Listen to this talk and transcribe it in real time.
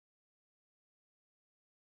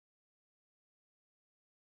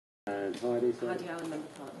And Heidi? Heidi Allen, Member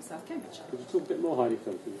Partner, South Cambridgeshire. Could you talk a bit more, Heidi?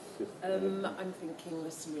 I'm thinking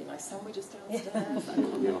there's some really nice sandwiches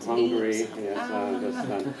downstairs. You're hungry, yes, I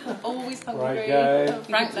understand. Always hungry. Right,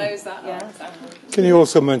 Frank knows that. Yeah. Can you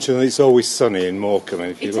also mention that it's always sunny in Morecambe?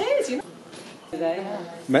 If you It look, is, you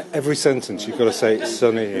know. every sentence you've got to say it's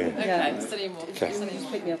sunny here. Okay, sunny in Morecambe. Okay. Sunny in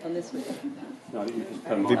Pick me up on this one. No, you just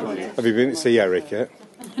come Have you been to see Eric yet?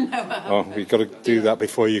 No. Oh, you've got to do that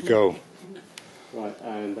before you go. Right,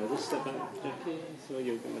 and just step back, Jackie, so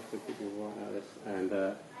you're going to have to keep your right out of this. And,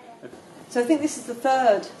 So I think this is the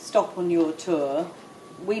third stop on your tour.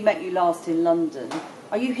 We met you last in London.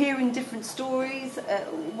 Are you hearing different stories?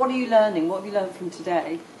 What are you learning? What have you learned from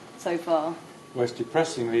today so far? Well, it's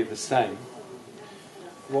depressingly the same.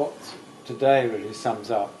 What today really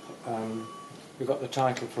sums up, we've got the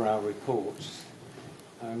title for our report,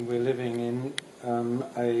 and we're living in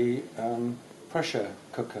a pressure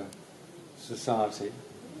cooker society,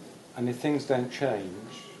 and if things don't change,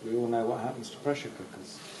 we all know what happens to pressure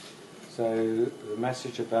cookers. So the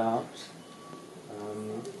message about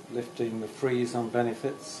lifting the freeze on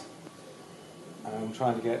benefits,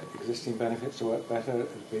 trying to get existing benefits to work better, has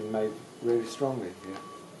been made really strongly here.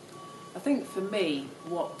 I think for me,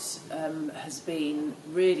 what has been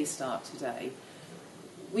really stark today,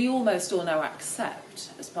 we almost all now accept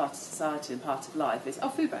as part of society and part of life is,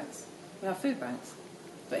 food banks. We have food banks.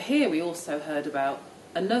 But here we also heard about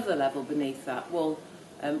another level beneath that. Well,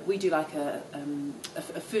 we do like a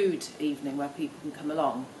food evening where people can come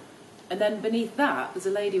along. And then beneath that, there's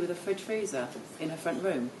a lady with a fridge freezer in her front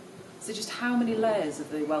room. So just how many layers of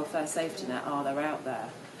the welfare safety net are there out there?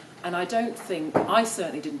 And I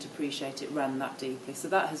certainly didn't appreciate it ran that deeply. So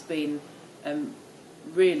that has been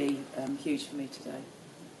really huge for me today.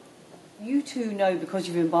 You two know, because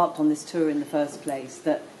you've embarked on this tour in the first place,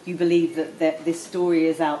 that you believe that this story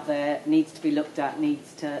is out there, needs to be looked at,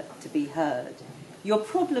 needs to be heard. Your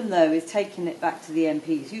problem, though, is taking it back to the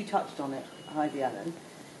MPs. You touched on it, Heidi Allen.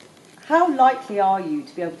 How likely are you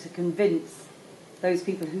to be able to convince those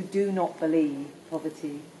people who do not believe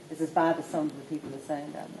poverty is as bad as some of the people are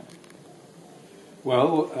saying down there?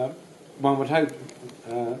 Well, one would hope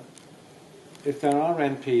if there are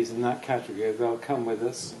MPs in that category, they'll come with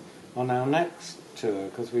us on our next tour,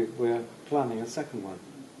 because we're planning a second one.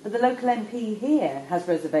 But the local MP here has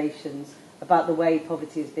reservations about the way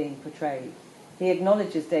poverty is being portrayed. He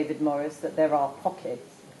acknowledges, David Morris, that there are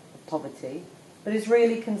pockets of poverty, but is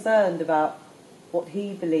really concerned about what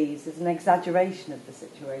he believes is an exaggeration of the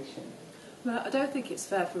situation. Well, I don't think it's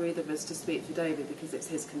fair for either of us to speak for David because it's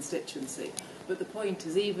his constituency. But the point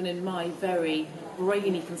is, even in my very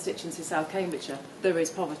brainy constituency, South Cambridgeshire, there is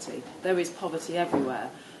poverty. There is poverty everywhere.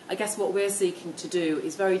 I guess what we're seeking to do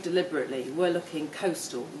is very deliberately, we're looking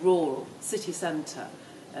coastal, rural, city centre,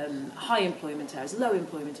 high employment areas, low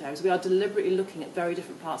employment areas. We are deliberately looking at very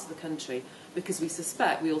different parts of the country because we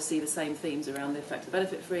suspect we all see the same themes around the effect of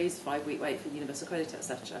benefit freeze, 5-week wait for universal credit,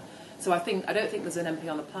 etc. So I don't think there's an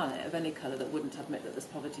MP on the planet of any colour that wouldn't admit that there's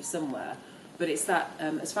poverty somewhere. But it's that,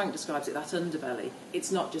 as Frank describes it, that underbelly.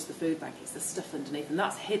 It's not just the food bank, it's the stuff underneath, and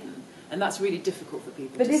that's hidden. And that's really difficult for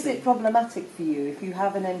people to see. But is it problematic for you if you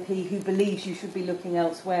have an MP who believes you should be looking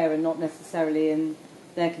elsewhere and not necessarily in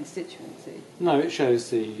their constituency? No, it shows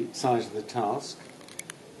the size of the task.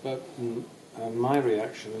 But my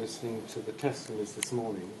reaction, listening to the testimonies this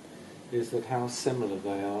morning, is that how similar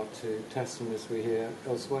they are to testimonies we hear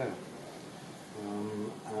elsewhere.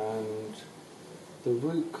 And the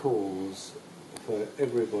root cause for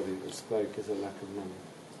everybody that spoke is a lack of money.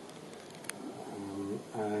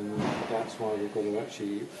 And that's why we've got to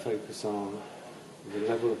actually focus on the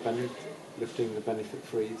level of lifting the benefit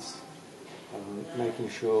freeze, making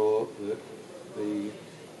sure that the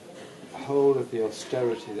whole of the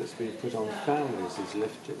austerity that's been put on families is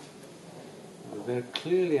lifted. There are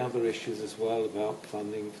clearly other issues as well about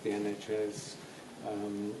funding for the NHS,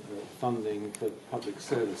 funding for public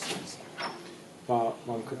services, but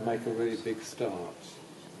one could make a really big start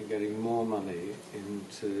in getting more money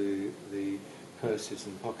into the purses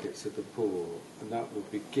and pockets of the poor, and that will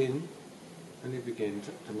begin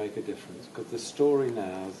to make a difference, because the story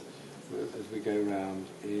now, as we go round,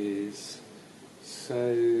 is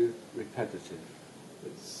so repetitive.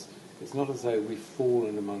 It's not as though we've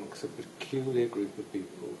fallen amongst a peculiar group of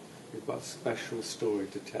people who've got a special story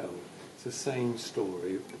to tell. It's the same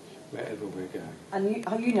story wherever we're going.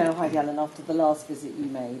 And you know, Heidi Allen, after the last visit you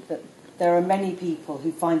made, that there are many people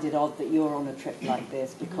who find it odd that you're on a trip like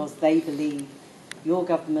this because they believe your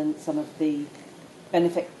government, some of the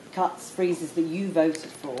benefit cuts, freezes that you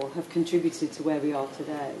voted for, have contributed to where we are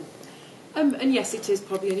today. And yes, it is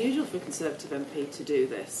probably unusual for a Conservative MP to do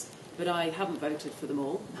this, but I haven't voted for them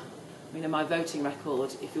all. I mean, in my voting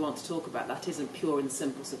record, if you want to talk about that, isn't pure and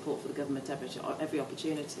simple support for the government every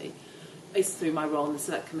opportunity. It's through my role in the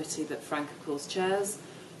Select Committee that Frank, of course, chairs.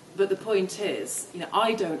 But the point is,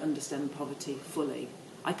 I don't understand poverty fully.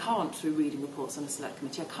 I can't through reading reports on a Select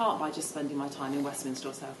Committee. I can't by just spending my time in Westminster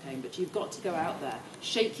or South Cambridge. You've got to go out there,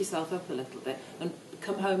 shake yourself up a little bit, and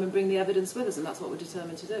come home and bring the evidence with us, and that's what we're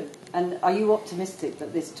determined to do. And are you optimistic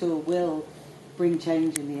that this tour will bring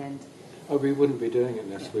change in the end? Oh, we wouldn't be doing it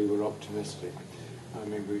unless we were optimistic. I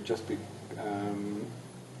mean, we'd just be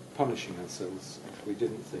punishing ourselves if we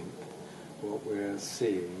didn't think what we're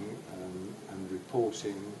seeing and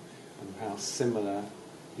reporting and how similar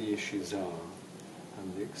the issues are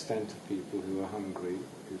and the extent of people who are hungry,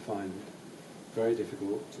 who find it very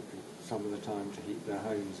difficult some of the time to heat their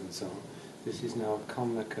homes and so on. This is now a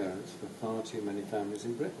common occurrence for far too many families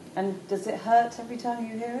in Britain. And does it hurt every time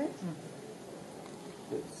you hear it?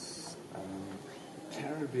 It's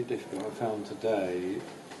terribly difficult, I found today,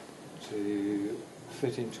 to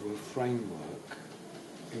fit into a framework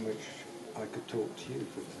in which I could talk to you,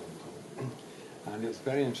 for example. And it's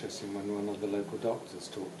very interesting when one of the local doctors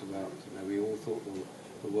talked about, we all thought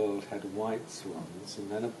the world had white swans, and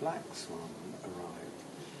then a black swan arrived.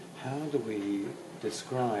 How do we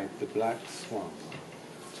describe the black swan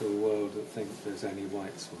to a world that thinks there's only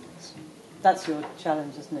white swans? That's your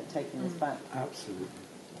challenge, isn't it, taking this back? Absolutely.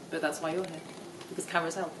 But that's why you're here, because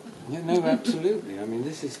cameras help. Yeah, no, absolutely. I mean,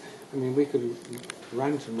 we could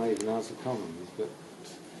rant and rave in House of Commons, but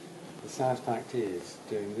the sad fact is,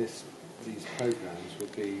 doing these programmes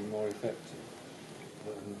would be more effective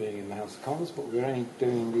than being in the House of Commons, but we're only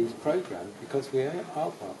doing these programmes because we are part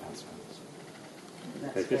of the House of Commons.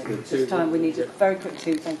 That's great. This time we need a very quick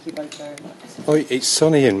two. Thank you both very much. Oh, it's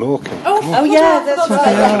sunny in Morecambe. Oh yeah, that's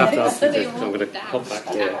right. I'm going to pop back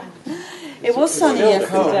here. It was sunny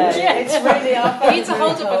yesterday. Yeah, it's really our. We need to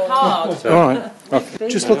hold up a card. All right. Okay.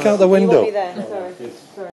 Just look out the You window. won't be there. Sorry.